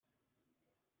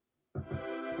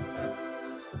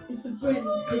It's a brand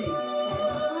new day.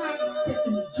 That's right.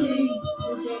 Stephanie J.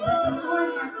 The day that the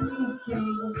Lord has made.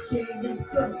 Okay, let's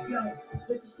go.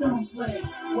 Let the song play.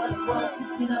 What,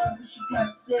 listen up, what you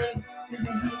gotta say. Spin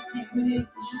the hit, kicks it in,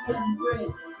 cause you getting bread.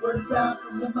 Word is out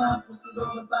from the mouth, what's it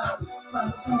all about?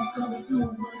 Follow through, coming through,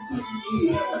 wanna get you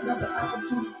here. Another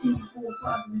opportunity for a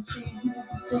positive change. You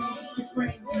understand, it's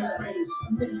brain in the brain.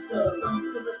 A minister, from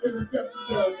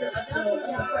Philadelphia, I'm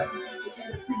rapping to the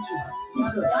head preacher.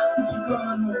 Seeker, preacher going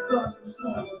on gospel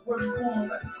songs. Word is born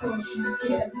like a cross, she's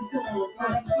scared, it's all of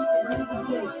us. Ready to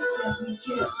day, Stephanie J.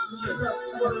 Listen up,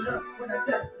 word up, what I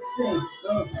got to say.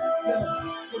 What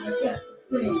I got to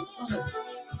say.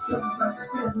 Something about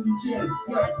Stephanie J.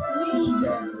 That's me. She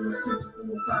had a little tip for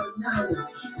about an hour.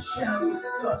 She can shower, it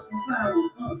starts from power.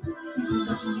 See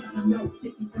what you need to know.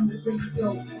 Take me from the radio.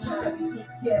 You got to get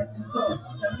scared to go.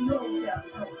 Tell me all, shout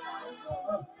it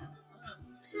out.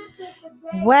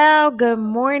 Well, good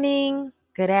morning,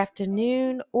 good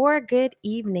afternoon, or good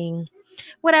evening.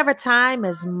 Whatever time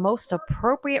is most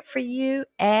appropriate for you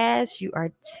as you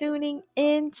are tuning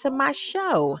into my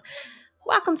show.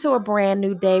 Welcome to a brand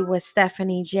new day with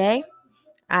Stephanie J.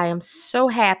 I am so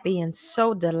happy and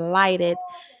so delighted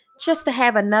just to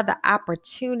have another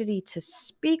opportunity to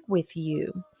speak with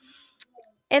you.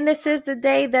 And this is the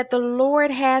day that the Lord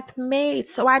hath made.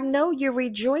 So I know you're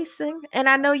rejoicing and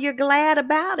I know you're glad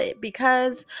about it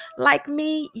because, like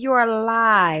me, you're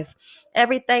alive.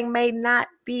 Everything may not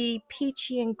be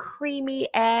peachy and creamy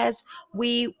as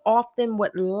we often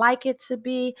would like it to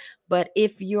be, but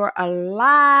if you're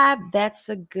alive, that's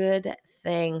a good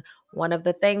thing. One of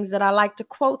the things that I like to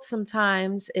quote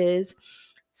sometimes is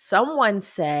someone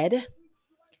said,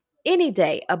 any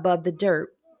day above the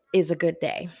dirt is a good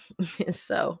day.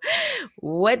 So,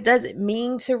 what does it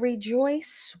mean to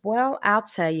rejoice? Well, I'll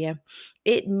tell you.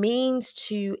 It means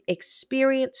to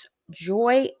experience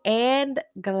joy and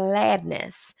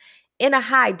gladness in a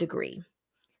high degree,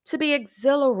 to be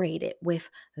exhilarated with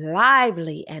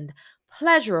lively and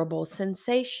pleasurable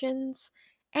sensations,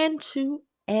 and to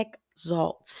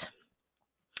exalt.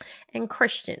 And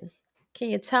Christian,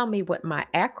 can you tell me what my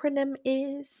acronym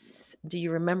is? Do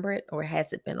you remember it or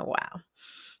has it been a while?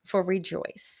 For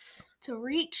rejoice. To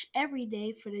reach every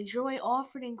day for the joy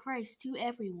offered in Christ to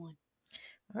everyone.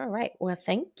 All right. Well,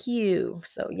 thank you.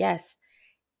 So, yes,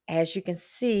 as you can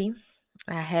see,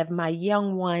 I have my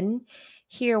young one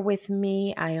here with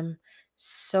me. I am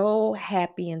so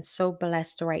happy and so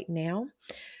blessed right now.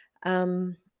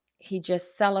 Um, he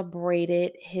just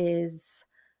celebrated his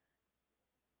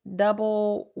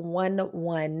double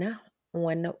 1-1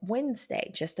 on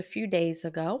Wednesday, just a few days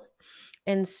ago.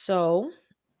 And so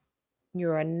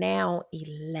you're now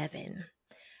 11.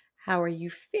 How are you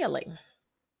feeling?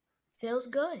 Feels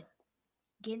good.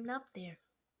 Getting up there.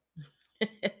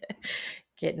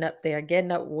 Getting up there,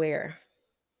 getting up where?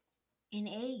 In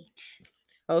age.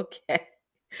 Okay.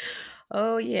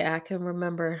 Oh, yeah, I can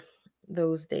remember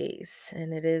those days,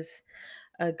 and it is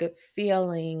a good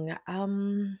feeling.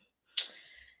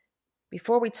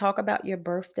 Before we talk about your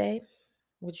birthday,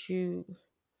 would you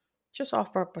just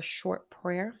offer up a short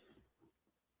prayer?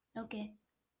 Okay.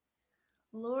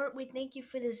 Lord, we thank you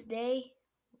for this day.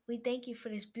 We thank you for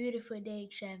this beautiful day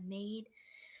that you have made.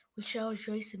 We shall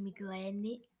rejoice and be glad in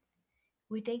it.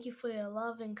 We thank you for your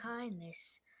love and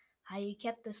kindness, how you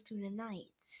kept us through the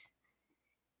nights.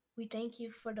 We thank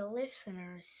you for the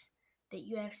listeners that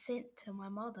you have sent to my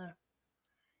mother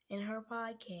in her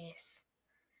podcast.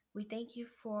 We thank you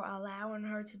for allowing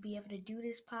her to be able to do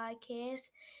this podcast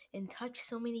and touch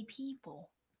so many people.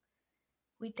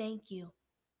 We thank you.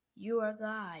 You are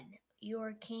God. You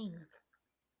are King.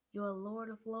 You are Lord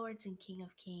of Lords and King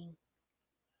of Kings.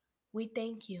 We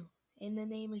thank you. In the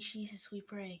name of Jesus we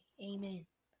pray. Amen.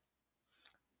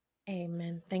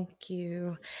 Amen. Thank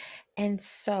you. And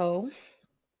so,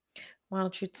 why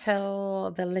don't you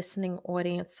tell the listening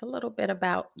audience a little bit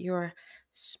about your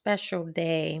special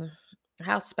day?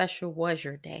 How special was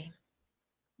your day?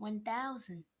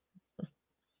 1000. The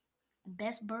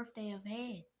best birthday I've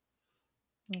had.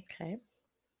 Okay.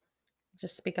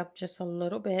 Just speak up just a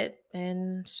little bit.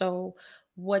 And so,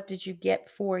 what did you get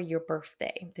for your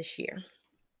birthday this year?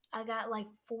 I got like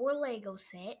 4 Lego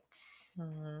sets.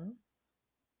 Mhm.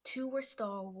 2 were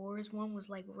Star Wars. 1 was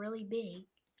like really big.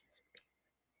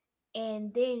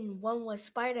 And then 1 was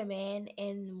Spider-Man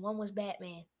and 1 was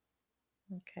Batman.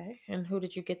 Okay. And who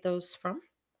did you get those from?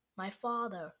 My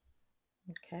father.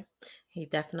 Okay. He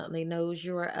definitely knows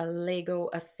you're a Lego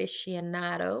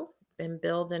aficionado. Been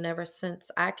building ever since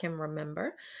I can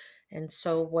remember. And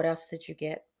so, what else did you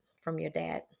get from your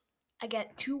dad? I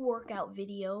got 2 workout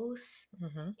videos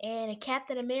Mm-hmm. and a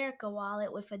Captain America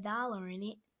wallet with $1 in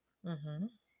it. Mm-hmm.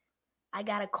 I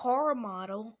got a car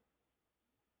model.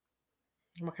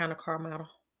 What kind of car model?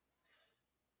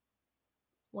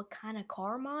 What kind of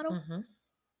car model? Mm-hmm.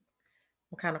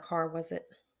 What kind of car was it?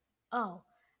 Oh,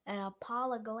 an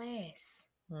Apollo Glass.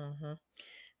 Mm-hmm.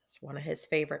 It's one of his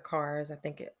favorite cars. I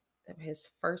think his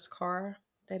first car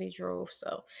that he drove.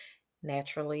 So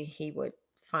naturally, he would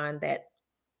find that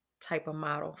type of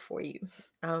model for you.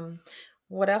 Um,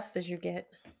 what else did you get?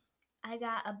 I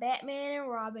got a Batman and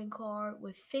Robin card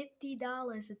with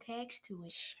 $50 attached to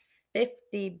it.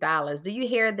 $50. Do you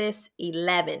hear this?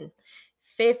 11.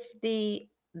 $50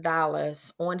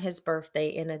 on his birthday,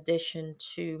 in addition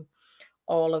to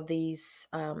all of these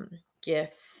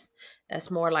gifts.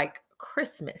 That's more like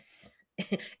Christmas,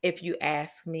 if you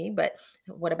ask me. But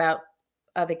what about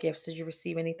other gifts? Did you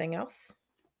receive anything else?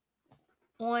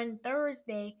 On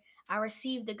Thursday, I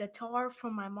received a guitar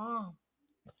from my mom.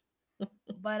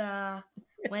 But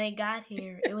when it got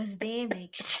here, it was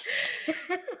damaged.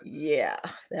 Yeah,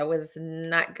 that was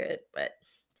not good, but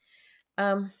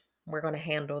um we're going to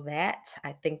handle that.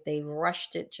 I think they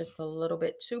rushed it just a little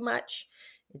bit too much.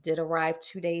 It did arrive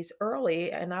 2 days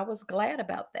early and I was glad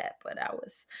about that, but I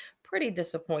was pretty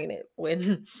disappointed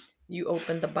when you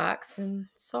opened the box and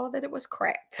saw that it was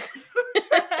cracked.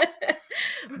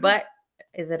 But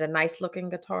is it a nice looking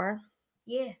guitar?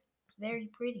 Yeah, very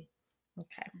pretty.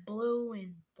 Okay. Blue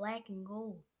and black and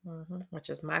gold. Which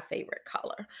is my favorite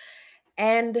color.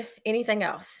 And anything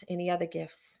else? Any other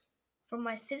gifts? From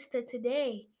my sister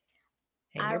today,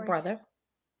 And I your res- brother?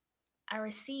 I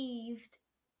received,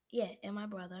 yeah, and my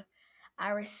brother, I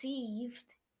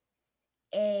received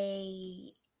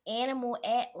a animal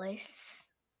atlas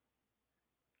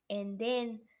and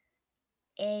then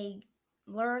a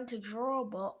learn to draw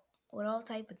book with all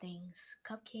type of things,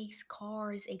 cupcakes,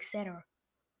 cars, etc.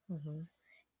 Hmm.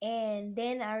 And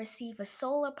then I received a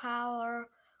solar power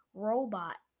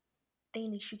robot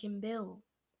thing that you can build.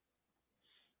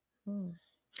 Hmm.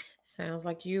 Sounds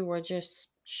like you were just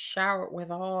showered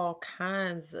with all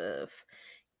kinds of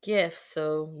gifts.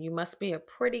 So you must be a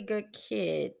pretty good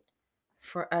kid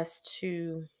for us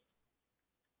to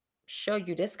show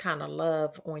you this kind of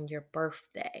love on your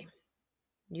birthday.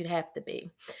 You'd have to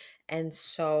be. And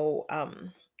so,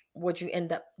 what'd you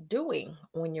end up doing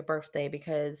on your birthday?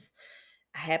 Because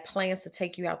I had plans to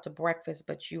take you out to breakfast,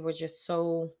 but you were just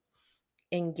so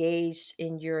engaged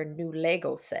in your new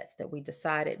Lego sets that we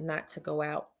decided not to go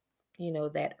out,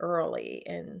 that early.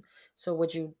 And so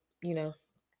would you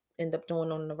end up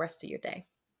doing on the rest of your day?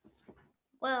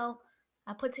 Well,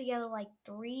 I put together like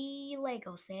 3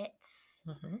 Lego sets,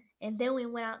 Hmm. and then we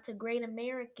went out to Great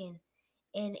American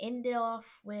and ended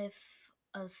off with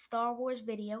a Star Wars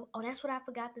video. Oh, that's what I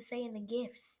forgot to say in the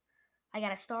gifts. I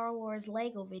got a Star Wars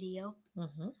Lego video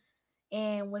Hmm.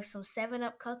 and with some 7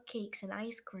 Up cupcakes and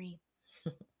ice cream.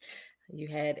 You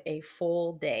had a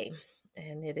full day,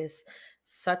 and it is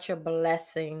such a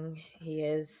blessing. He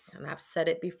is, and I've said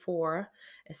it before,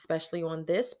 especially on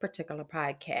this particular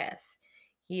podcast,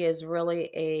 he is really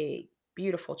a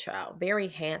beautiful child, very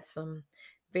handsome,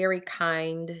 very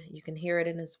kind. You can hear it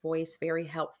in his voice, very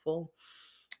helpful.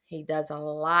 He does a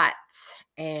lot,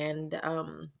 and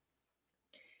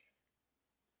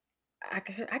I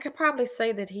could probably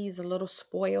say that he's a little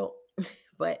spoiled,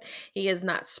 but he is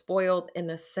not spoiled in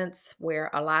a sense where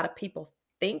a lot of people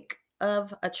think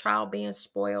of a child being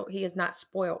spoiled. He is not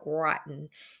spoiled rotten.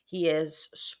 He is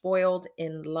spoiled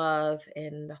in love,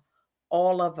 and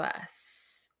all of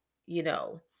us, you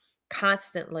know,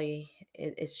 constantly.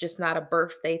 It's just not a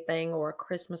birthday thing or a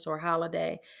Christmas or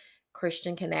holiday.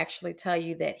 Christian can actually tell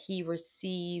you that he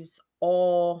receives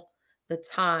all the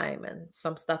time, and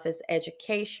some stuff is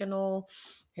educational.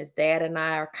 His dad and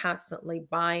I are constantly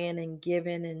buying and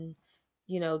giving and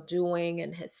doing,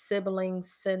 and his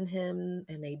siblings send him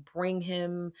and they bring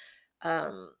him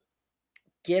um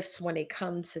gifts when they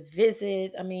come to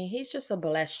visit. I mean, he's just a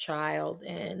blessed child,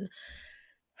 and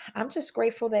I'm just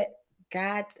grateful that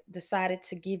God decided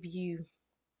to give you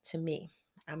to me.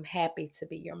 I'm happy to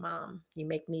be your mom. You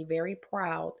make me very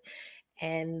proud.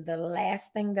 And the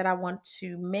last thing that I want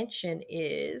to mention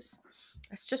is,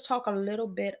 let's just talk a little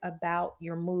bit about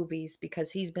your movies,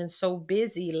 because he's been so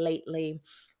busy lately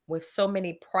with so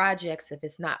many projects. If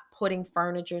it's not putting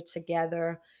furniture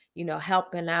together,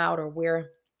 helping out, or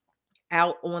we're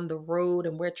out on the road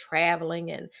and we're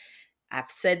traveling. And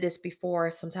I've said this before.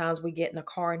 Sometimes we get in a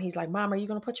car and he's like, Mom, are you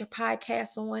going to put your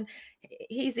podcast on?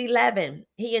 He's 11.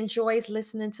 He enjoys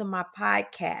listening to my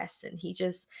podcast and he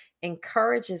just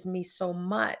encourages me so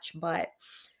much. But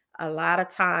a lot of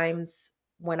times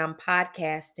when I'm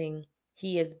podcasting,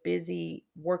 he is busy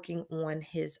working on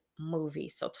his movie.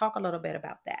 So talk a little bit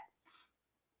about that.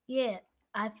 Yeah,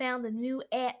 I found a new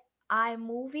app,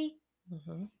 iMovie.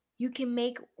 Hmm. You can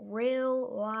make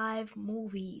real live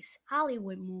movies,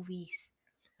 Hollywood movies.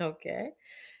 Okay.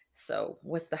 So,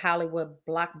 what's the Hollywood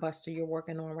blockbuster you're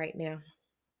working on right now?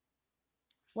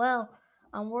 Well,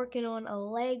 I'm working on a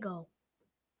Lego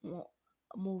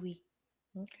movie.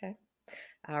 Okay.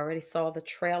 I already saw the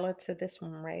trailer to this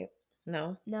one, right?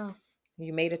 No? No,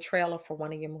 You made a trailer for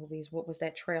one of your movies. What was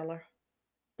that trailer?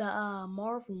 the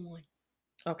Marvel one.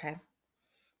 Okay.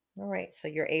 All right. So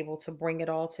you're able to bring it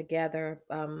all together.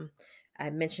 I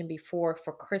mentioned before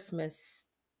for Christmas,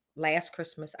 last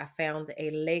Christmas, I found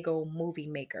a Lego movie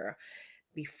maker.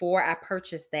 Before I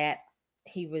purchased that,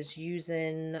 he was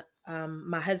using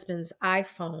my husband's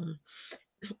iPhone,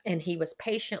 and he was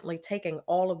patiently taking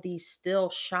all of these still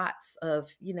shots of,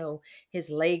 his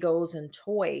Legos and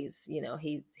toys.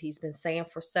 He's been saying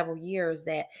for several years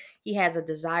that he has a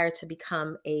desire to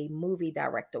become a movie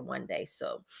director one day.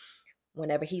 So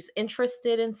whenever he's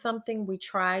interested in something, we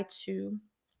try to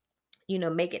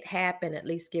make it happen, at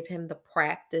least give him the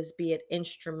practice, be it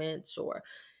instruments or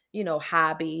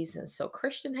hobbies. And so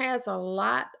Christian has a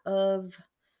lot of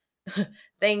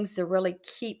things to really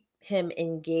keep him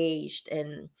engaged.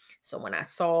 And so when I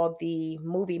saw the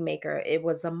movie maker, it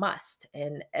was a must.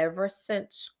 And ever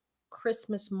since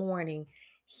Christmas morning,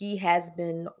 he has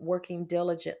been working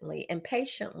diligently and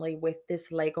patiently with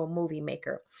this Lego movie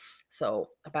maker. So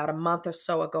about a month or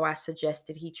so ago, I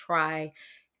suggested he try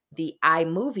the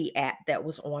iMovie app that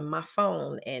was on my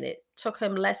phone, and it took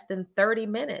him less than 30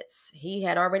 minutes. He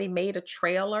had already made a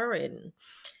trailer and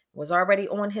was already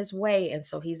on his way. And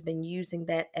so he's been using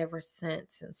that ever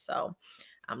since. And so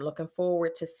I'm looking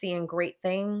forward to seeing great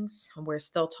things. We're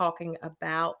still talking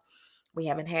about, we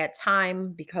haven't had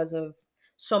time because of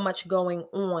so much going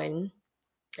on.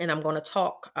 And I'm going to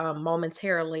talk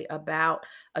momentarily about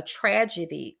a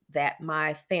tragedy that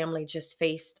my family just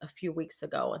faced a few weeks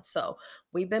ago. And so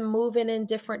we've been moving in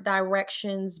different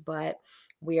directions, but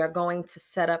we are going to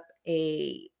set up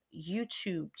a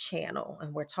YouTube channel. And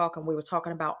we were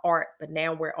talking about art, but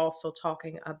now we're also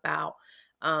talking about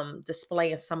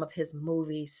displaying some of his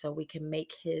movies so we can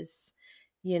make you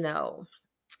know,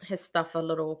 his stuff a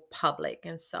little public.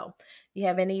 And so, you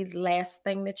have any last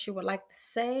thing that you would like to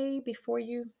say before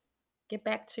you get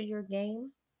back to your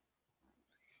game?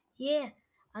 Yeah,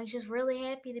 I'm just really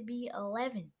happy to be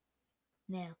 11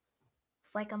 now.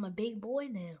 It's like I'm a big boy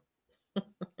now.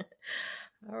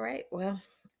 All right. Well,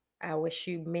 I wish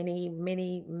you many,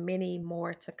 many, many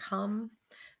more to come.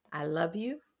 I love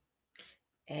you.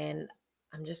 And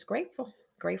I'm just grateful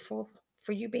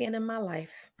for you being in my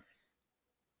life.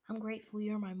 I'm grateful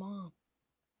you're my mom.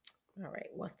 All right.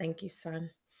 Well, thank you, son.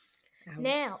 I-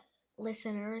 Now,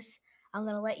 listeners, I'm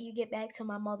going to let you get back to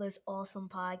my mother's awesome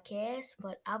podcast,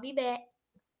 but I'll be back.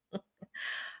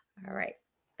 All right.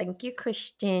 Thank you,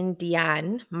 Christian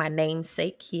Dion, my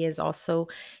namesake. He is also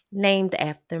named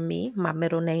after me, my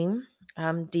middle name,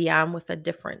 Dion with a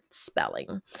different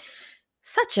spelling.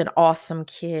 Such an awesome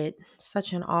kid.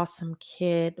 Such an awesome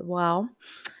kid. Well,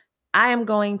 I am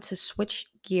going to switch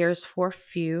gears for a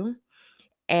few,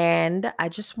 and I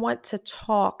just want to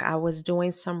talk. I was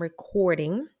doing some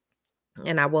recording,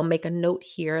 and I will make a note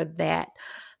here that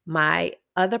my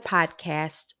other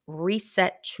podcast,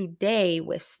 Reset Today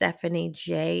with Stephanie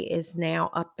J, is now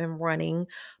up and running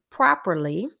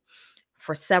properly.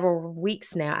 For several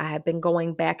weeks now, I have been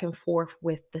going back and forth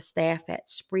with the staff at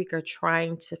Spreaker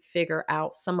trying to figure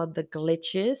out some of the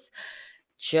glitches.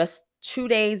 Just 2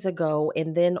 days ago,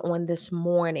 and then on this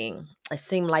morning, it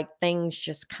seemed like things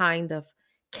just kind of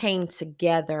came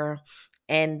together.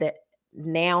 And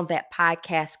now that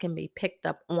podcast can be picked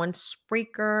up on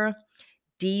Spreaker,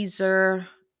 Deezer,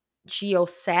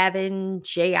 Geo7,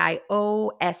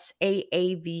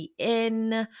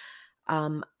 JIOSAAVN.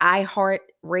 iHeart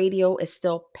Radio is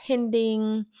still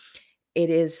pending. It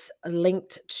is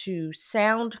linked to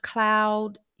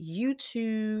SoundCloud,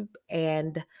 YouTube,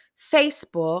 and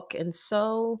Facebook. And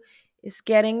so it's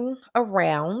getting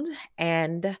around.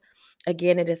 And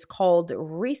again, it is called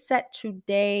Reset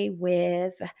Today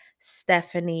with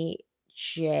Stephanie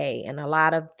J. And a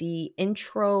lot of the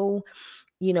intro,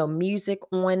 music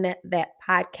on that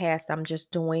podcast, I'm just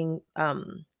doing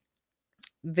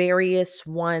various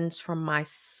ones from my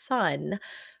son,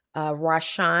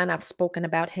 Rashawn. I've spoken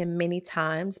about him many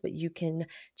times, but you can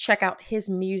check out his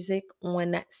music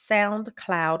on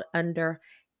SoundCloud under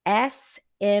SMNS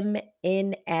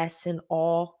in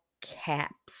all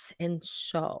caps. And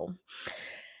so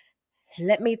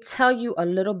let me tell you a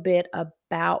little bit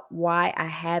about why I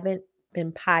haven't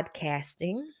been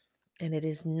podcasting. And it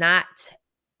is not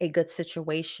a good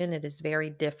situation. It is very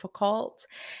difficult.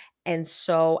 And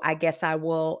so I guess I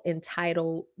will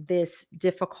entitle this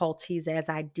Difficulties as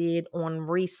I did on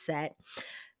Reset.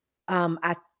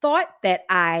 I thought that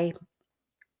I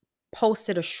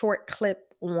posted a short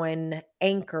clip on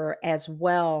Anchor as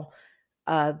well.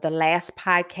 The last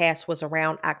podcast was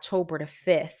around October the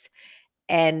 5th.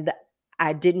 And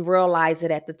I didn't realize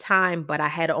it at the time, but I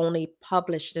had only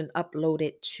published and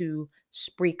uploaded to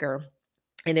Spreaker.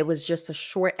 And it was just a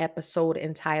short episode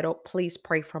entitled Please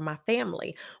Pray for My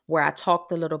Family, where I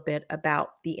talked a little bit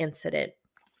about the incident.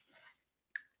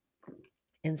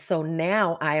 And so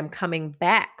now I am coming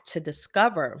back to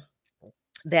discover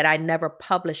that I never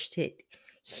published it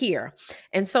here.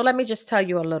 And so let me just tell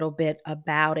you a little bit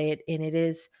about it. And it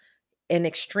is an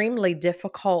extremely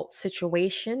difficult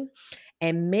situation.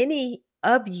 And many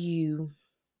of you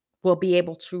will be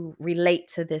able to relate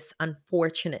to this,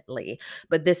 unfortunately.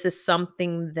 But this is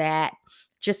something that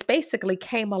just basically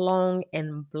came along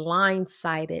and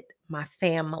blindsided my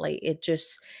family. It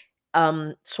just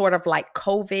sort of like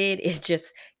COVID, it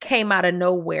just came out of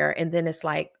nowhere. And then it's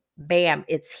like, bam,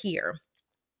 it's here.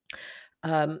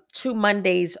 2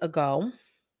 Mondays ago,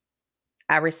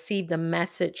 I received a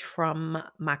message from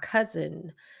my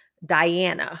cousin,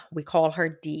 Diana. We call her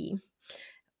D.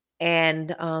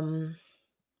 And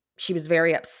she was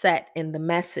very upset in the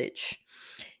message.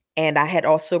 And I had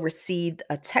also received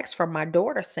a text from my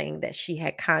daughter saying that she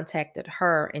had contacted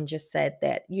her and just said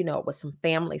that, it was some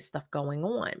family stuff going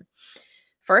on.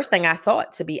 First thing I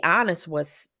thought, to be honest,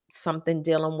 was something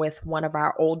dealing with one of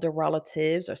our older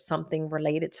relatives or something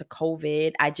related to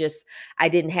COVID. I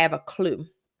didn't have a clue.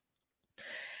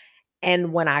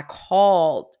 And when I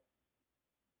called,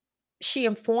 she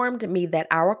informed me that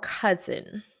our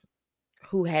cousin,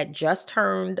 who had just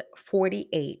turned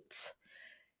 48,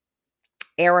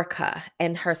 Erica,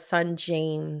 and her son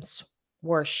James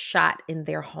were shot in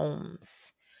their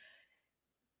homes.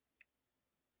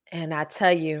 And I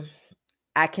tell you,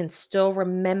 I can still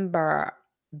remember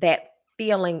that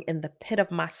feeling in the pit of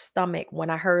my stomach when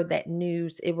I heard that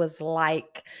news. It was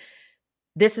like,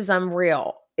 this is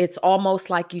unreal. It's almost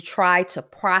like you try to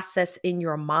process in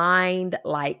your mind,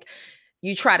 like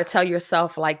you try to tell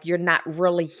yourself like you're not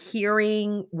really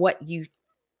hearing what you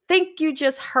think you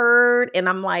just heard. And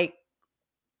I'm like,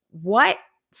 what?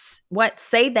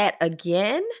 Say that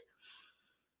again?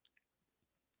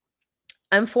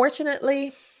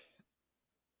 Unfortunately,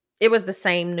 it was the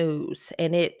same news,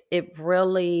 and it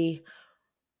really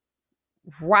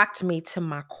rocked me to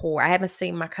my core. I haven't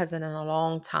seen my cousin in a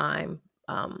long time.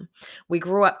 We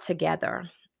grew up together,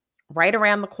 right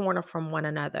around the corner from one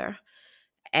another,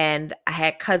 and I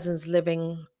had cousins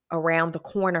living around the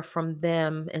corner from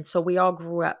them, and so we all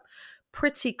grew up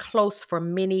pretty close for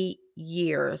many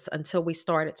years until we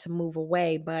started to move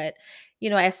away. But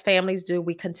as families do,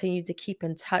 we continue to keep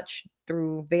in touch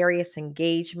through various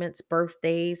engagements,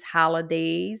 birthdays,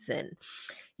 holidays, and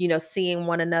seeing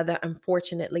one another,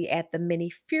 unfortunately, at the many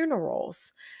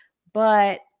funerals.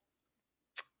 But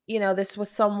this was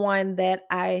someone that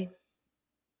I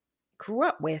grew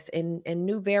up with and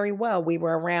knew very well. We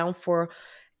were around for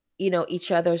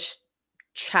each other's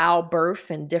childbirth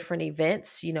and different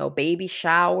events, baby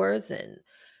showers, and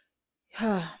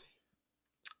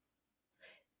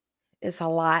it's a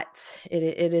lot.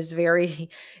 It is very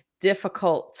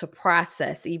difficult to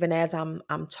process, even as I'm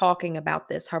talking about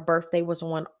this. Her birthday was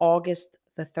on August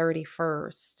the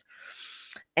 31st.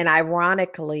 And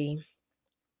ironically,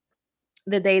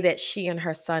 the day that she and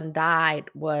her son died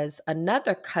was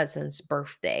another cousin's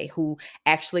birthday who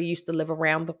actually used to live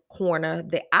around the corner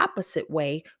the opposite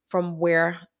way from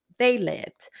where they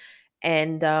lived.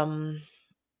 And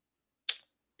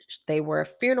they were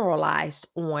funeralized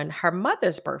on her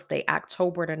mother's birthday,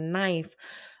 October the 9th,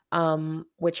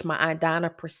 which my Aunt Donna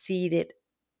preceded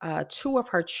 2 of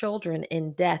her children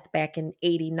in death back in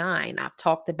 89. I've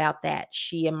talked about that.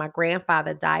 She and my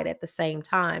grandfather died at the same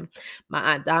time.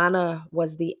 My Aunt Donna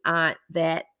was the aunt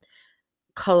that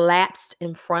collapsed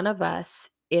in front of us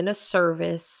in a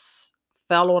service,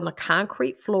 fell on the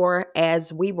concrete floor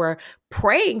as we were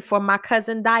praying for my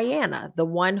cousin Diana, the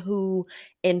one who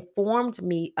informed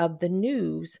me of the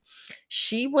news.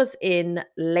 She was in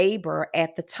labor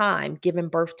at the time, giving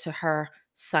birth to her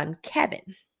son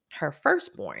Kevin, her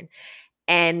firstborn.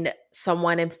 And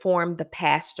someone informed the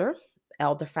pastor,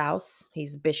 Elder Faust,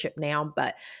 he's bishop now,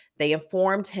 but they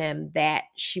informed him that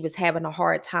she was having a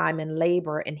hard time in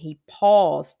labor, and he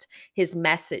paused his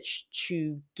message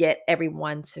to get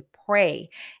everyone to pray.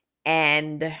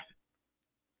 And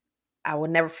I will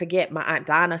never forget, my Aunt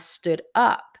Donna stood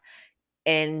up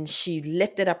and she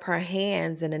lifted up her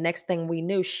hands, and the next thing we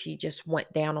knew, she just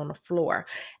went down on the floor.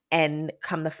 And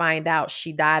come to find out,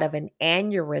 she died of an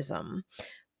aneurysm,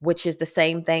 which is the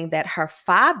same thing that her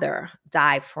father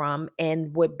died from,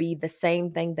 and would be the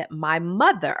same thing that my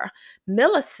mother,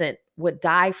 Millicent, would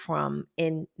die from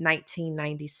in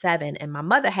 1997. And my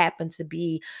mother happened to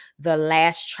be the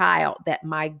last child that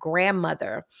my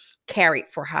grandmother carried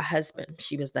for her husband.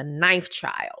 She was the 9th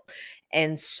child.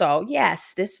 And so,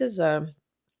 yes, this is a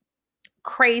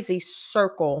crazy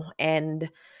circle. And,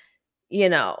 you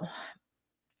know,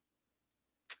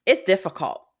 it's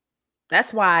difficult.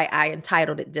 That's why I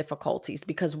entitled it Difficulties,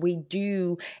 because we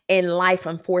do in life,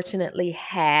 unfortunately,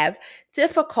 have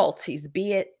difficulties,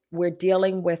 be it we're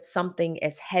dealing with something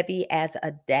as heavy as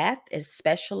a death,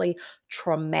 especially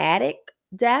traumatic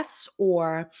deaths,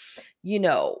 or,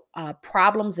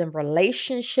 problems in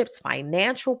relationships,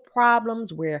 financial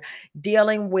problems. We're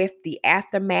dealing with the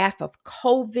aftermath of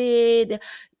COVID.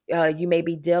 You may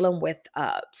be dealing with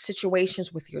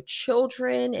situations with your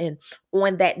children. And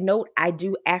on that note, I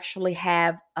do actually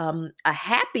have a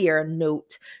happier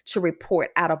note to report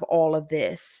out of all of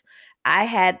this. I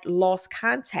had lost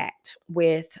contact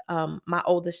with my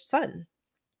oldest son.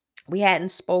 We hadn't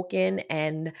spoken,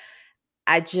 and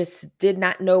I just did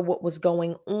not know what was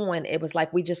going on. It was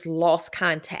like we just lost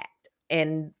contact,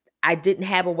 and I didn't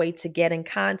have a way to get in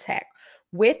contact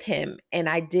with him. And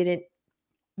I didn't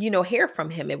hear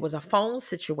from him. It was a phone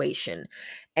situation.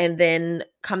 And then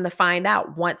come to find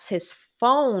out, once his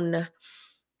phone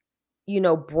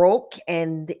broke,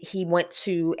 and he went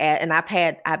to, and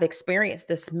I've experienced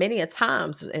this many a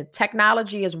times. And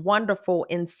technology is wonderful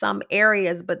in some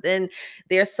areas, but then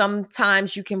there's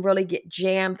sometimes you can really get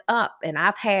jammed up. And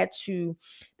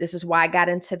this is why I got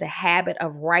into the habit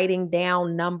of writing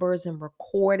down numbers and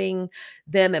recording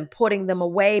them and putting them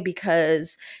away,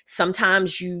 because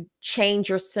sometimes you change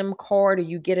your SIM card or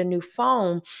you get a new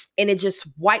phone and it just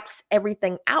wipes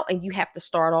everything out and you have to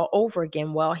start all over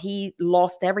again. Well, he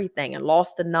lost everything and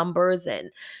lost the numbers, and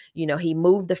he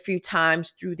moved a few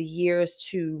times through the years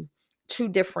to two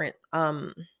different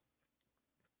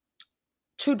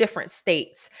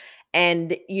states.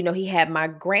 And he had my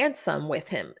grandson with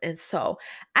him. And so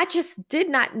I just did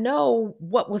not know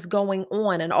what was going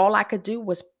on, and all I could do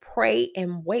was pray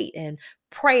and wait. And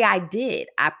pray I did.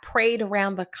 I prayed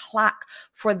around the clock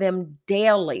for them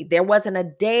daily. There wasn't a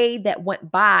day that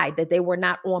went by that they were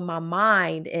not on my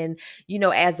mind. And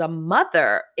as a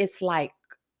mother, it's like,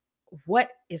 what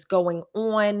is going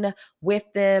on with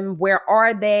them? Where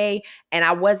are they? And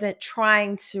I wasn't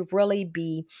trying to really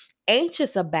be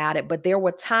anxious about it, but there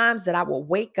were times that I would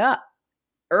wake up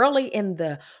early in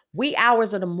the wee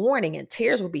hours of the morning and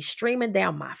tears would be streaming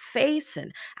down my face,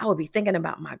 and I would be thinking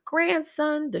about my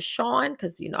grandson, Deshaun,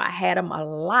 because I had him a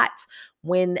lot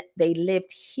when they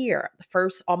lived here. The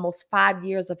first almost 5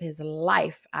 years of his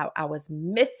life, I was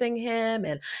missing him,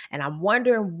 and I'm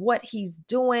wondering what he's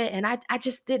doing, and I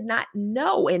just did not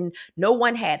know, and no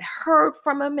one had heard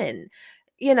from him, and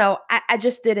I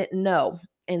just didn't know.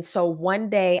 And so one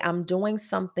day I'm doing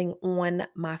something on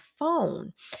my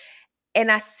phone, and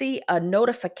I see a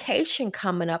notification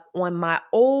coming up on my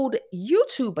old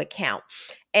YouTube account.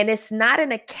 And it's not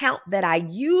an account that I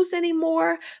use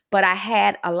anymore, but I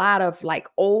had a lot of like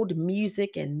old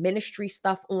music and ministry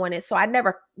stuff on it. So I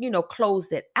never,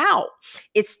 closed it out.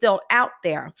 It's still out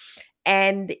there.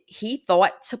 And he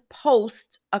thought to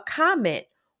post a comment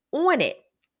on it.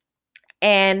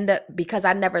 And because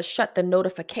I never shut the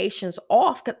notifications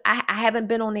off, because I haven't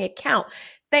been on the account,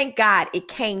 thank God it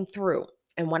came through.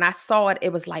 And when I saw it,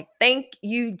 it was like, thank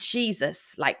you,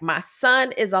 Jesus. Like, my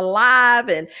son is alive.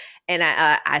 And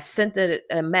I sent a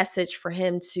message for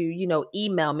him to,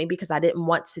 email me, because I didn't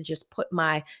want to just put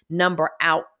my number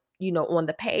out, on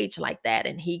the page like that.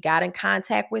 And he got in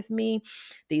contact with me.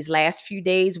 These last few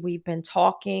days, we've been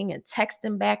talking and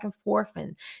texting back and forth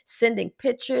and sending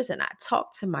pictures. And I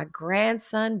talked to my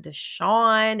grandson,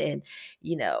 Deshaun, and,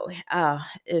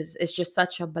 it's just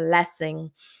such a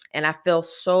blessing. And I feel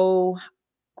so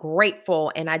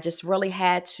grateful. And I just really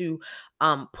had to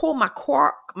pull my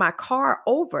car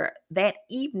over that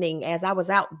evening as I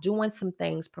was out doing some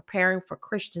things, preparing for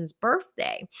Christian's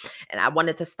birthday. And I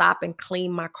wanted to stop and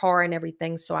clean my car and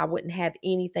everything so I wouldn't have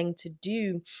anything to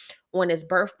do on his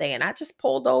birthday. And I just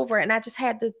pulled over and I just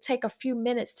had to take a few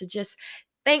minutes to just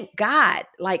thank God.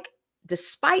 Like,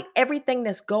 despite everything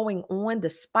that's going on,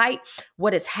 despite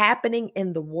what is happening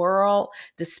in the world,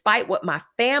 despite what my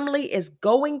family is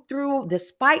going through,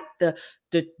 despite the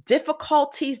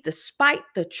difficulties, despite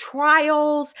the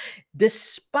trials,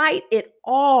 despite it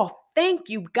all, thank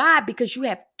you, God, because you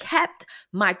have kept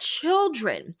my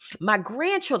children, my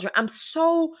grandchildren. I'm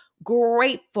so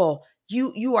grateful.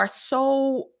 You are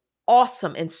so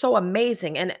awesome and so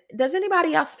amazing. And does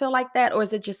anybody else feel like that, or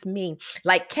is it just me?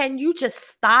 Like, can you just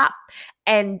stop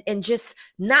and just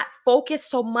not focus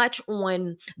so much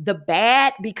on the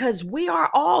bad, because we are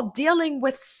all dealing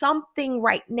with something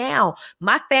right now.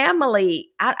 My family,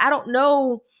 I don't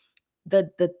know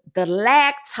the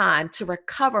lag time to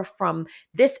recover from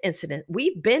this incident.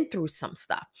 We've been through some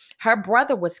stuff. Her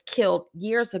brother was killed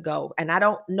years ago, and I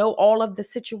don't know all of the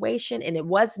situation, and it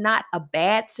was not a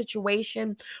bad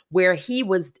situation where he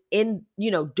was in,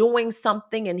 doing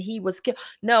something and he was killed.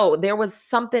 No, there was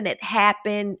something that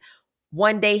happened.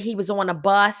 One day he was on a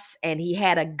bus and he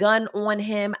had a gun on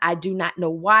him. I do not know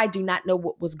why, do not know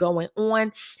what was going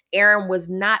on. Aaron was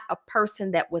not a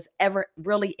person that was ever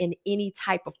really in any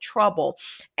type of trouble.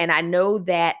 And I know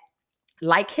that,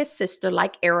 like his sister,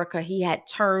 like Erica, he had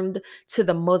turned to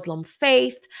the Muslim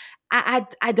faith.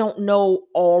 I don't know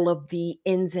all of the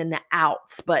ins and the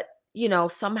outs, but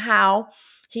somehow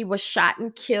he was shot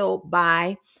and killed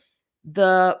by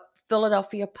the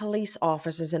Philadelphia police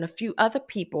officers, and a few other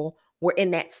people were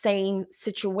in that same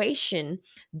situation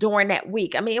during that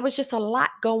week. I mean, it was just a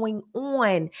lot going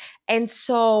on. And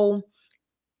so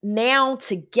now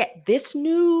to get this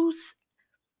news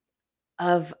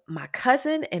of my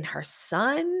cousin and her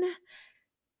son,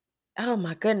 oh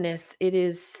my goodness, it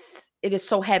is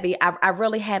so heavy. I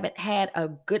really haven't had a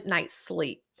good night's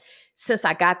sleep since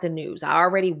I got the news. I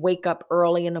already wake up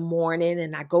early in the morning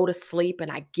and I go to sleep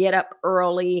and I get up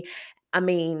early. I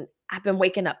mean, I've been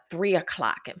waking up 3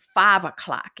 o'clock and 5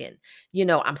 o'clock, and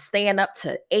I'm staying up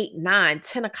to 8, 9,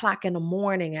 10 o'clock in the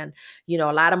morning. And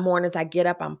a lot of mornings I get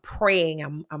up, I'm praying,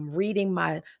 I'm reading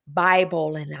my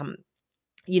Bible, and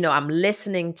I'm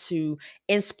listening to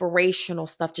inspirational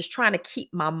stuff, just trying to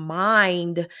keep my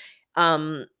mind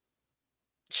um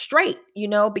straight,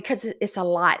 because it's a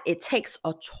lot. It takes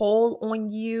a toll on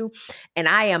you. And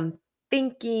I am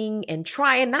thinking and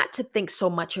trying not to think so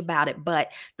much about it.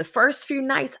 But the first few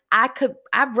nights I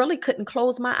really couldn't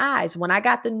close my eyes. When I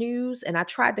got the news and I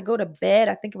tried to go to bed,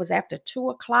 I think it was after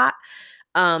 2 o'clock.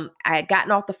 I had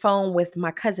gotten off the phone with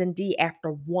my cousin D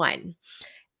after 1.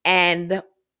 And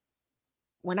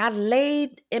when I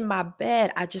laid in my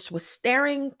bed, I just was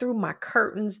staring through my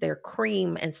curtains, they're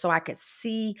cream, and so I could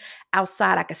see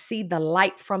outside. I could see the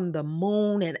light from the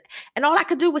moon, and all I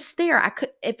could do was stare.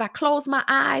 If I closed my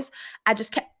eyes, I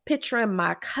just kept picturing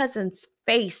my cousin's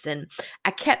face, and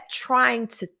I kept trying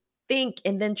to think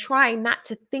and then trying not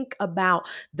to think about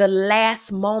the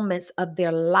last moments of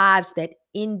their lives that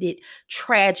ended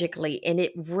tragically. And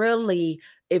it really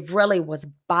was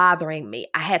bothering me.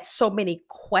 I had so many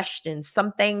questions,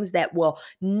 some things that will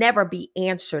never be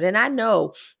answered. And I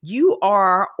know you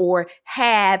are or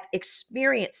have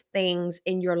experienced things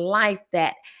in your life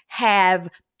that have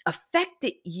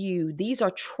affected you. These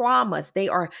are traumas. They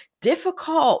are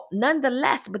difficult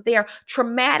nonetheless, but they are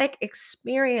traumatic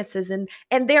experiences, and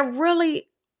there really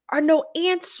are no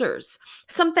answers.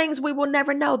 Some things we will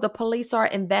never know. The police are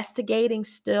investigating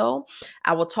still.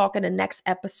 I will talk in the next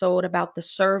episode about the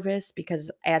service because,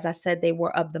 as I said, they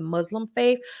were of the Muslim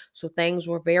faith. So things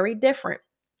were very different.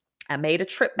 I made a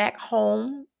trip back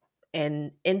home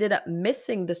and ended up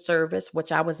missing the service,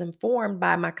 which I was informed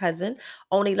by my cousin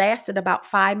only lasted about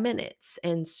 5 minutes.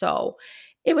 And so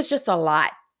it was just a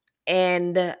lot.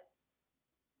 And,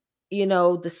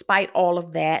 despite all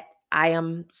of that, I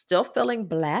am still feeling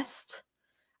blessed.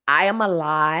 I am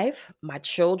alive. My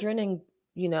children and,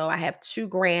 I have 2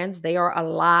 grands, they are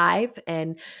alive.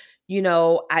 And,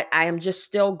 I am just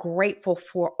still grateful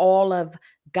for all of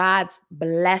God's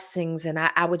blessings. And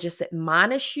I would just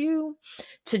admonish you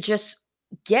to just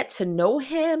get to know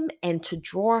him and to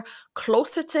draw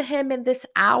closer to him in this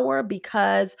hour,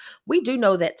 because we do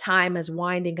know that time is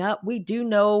winding up. We do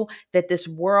know that this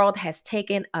world has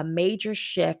taken a major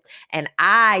shift, and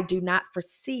I do not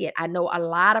foresee it. I know a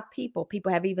lot of people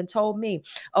have even told me,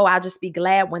 oh, I'll just be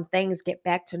glad when things get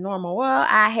back to normal. Well,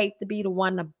 I hate to be the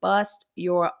one to bust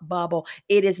your bubble.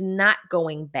 It is not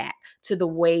going back to the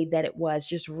way that it was.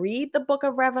 Just read the book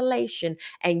of Revelation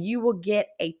and you will get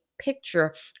a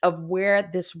picture of where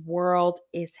this world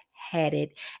is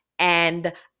headed.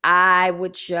 And I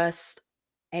would just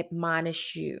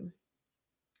admonish you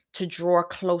to draw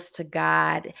close to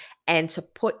God and to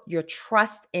put your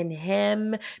trust in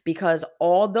him, because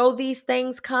although these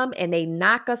things come and they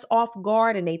knock us off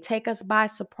guard and they take us by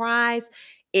surprise,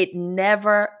 it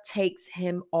never takes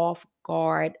him off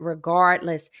guard.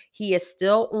 Regardless, he is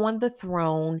still on the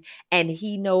throne and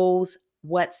he knows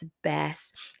what's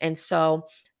best. And so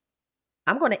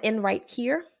I'm going to end right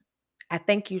here. I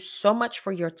thank you so much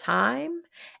for your time,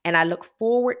 and I look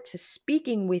forward to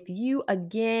speaking with you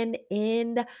again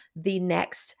in the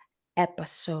next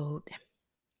episode.